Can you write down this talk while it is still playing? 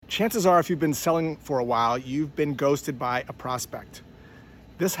Chances are, if you've been selling for a while, you've been ghosted by a prospect.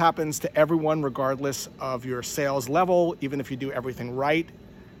 This happens to everyone regardless of your sales level, even if you do everything right.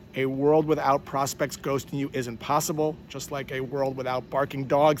 A world without prospects ghosting you isn't possible, just like a world without barking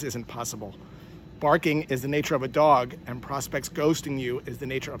dogs isn't possible. Barking is the nature of a dog, and prospects ghosting you is the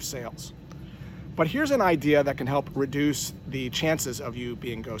nature of sales. But here's an idea that can help reduce the chances of you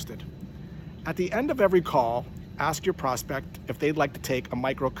being ghosted. At the end of every call, ask your prospect if they'd like to take a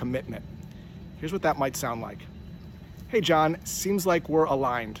micro commitment. Here's what that might sound like. Hey John, seems like we're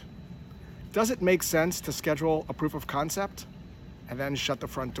aligned. Does it make sense to schedule a proof of concept? And then shut the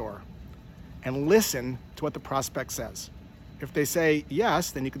front door. And listen to what the prospect says. If they say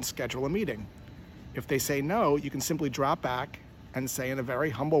yes, then you can schedule a meeting. If they say no, you can simply drop back and say in a very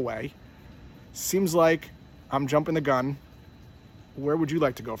humble way, seems like I'm jumping the gun. Where would you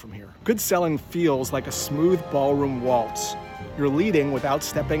like to go from here? Good selling feels like a smooth ballroom waltz. You're leading without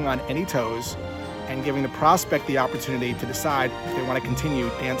stepping on any toes and giving the prospect the opportunity to decide if they want to continue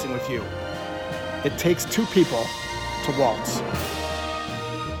dancing with you. It takes two people to waltz.